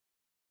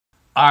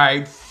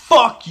Alright,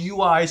 fuck you,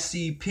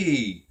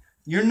 ICP.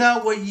 You're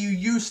not what you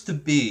used to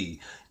be.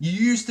 You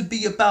used to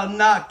be about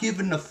not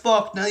giving a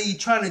fuck. Now you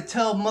trying to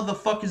tell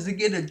motherfuckers to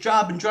get a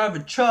job and drive a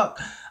truck.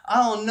 I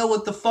don't know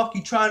what the fuck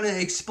you trying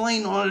to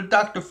explain on a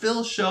Dr.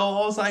 Phil show.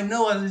 All I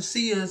know I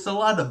see is a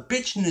lot of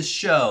bitch in this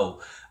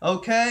show.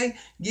 Okay?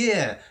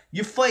 Yeah,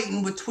 you're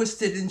fighting with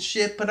Twiztid and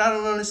shit, but I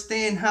don't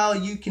understand how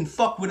you can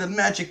fuck with a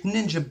magic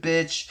ninja,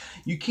 bitch.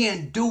 You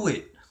can't do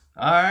it.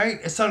 Alright?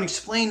 It's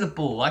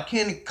unexplainable. I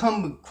can't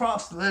come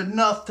across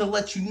enough to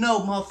let you know,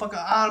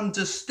 motherfucker, I'm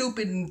just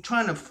stupid and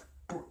trying to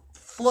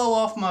flow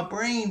off my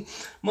brain.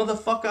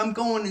 Motherfucker, I'm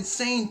going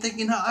insane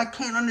thinking how I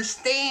can't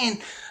understand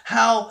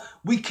how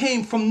we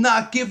came from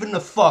not giving a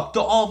fuck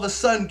to all of a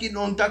sudden getting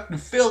on Dr.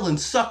 Phil and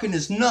sucking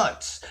his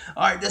nuts.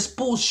 Alright, that's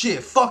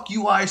bullshit. Fuck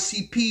you,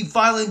 ICP,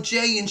 Violent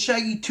J, and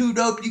Shaggy 2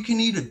 Dope. You can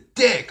eat a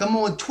dick. I'm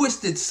on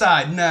Twiztid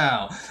side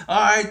now.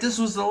 Alright, this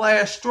was the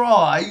last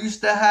straw. I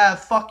used to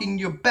have fucking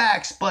your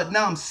backs, but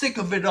now I'm sick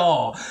of it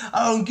all.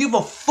 I don't give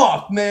a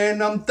fuck,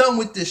 man. I'm done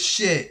with this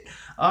shit.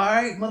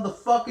 Alright,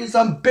 motherfuckers,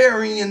 I'm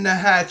burying the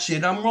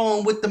hatchet. I'm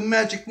rolling with the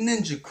Magic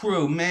Ninja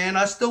crew, man.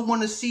 I still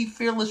want to see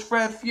Fearless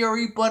Fred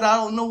Fury, but I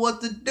don't know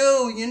what to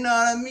do. You know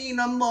what I mean?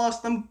 I'm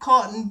lost. I'm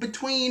caught in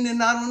between,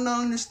 and I don't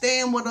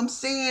understand what I'm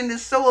saying.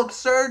 It's so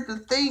absurd to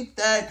think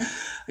that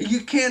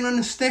you can't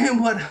understand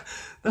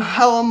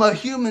how I'm a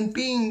human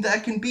being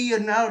that can be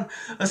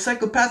a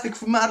psychopathic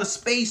from outer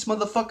space,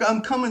 motherfucker.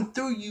 I'm coming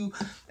through you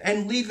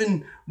and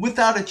leaving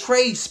without a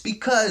trace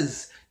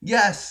because,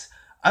 yes,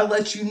 I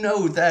let you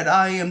know that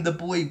I am the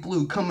boy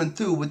blue coming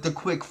through with the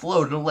quick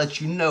flow to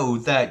let you know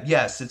that,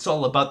 yes, it's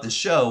all about the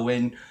show.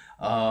 And,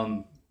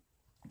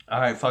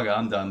 alright, fuck it,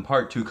 I'm done.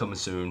 Part 2 coming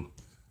soon.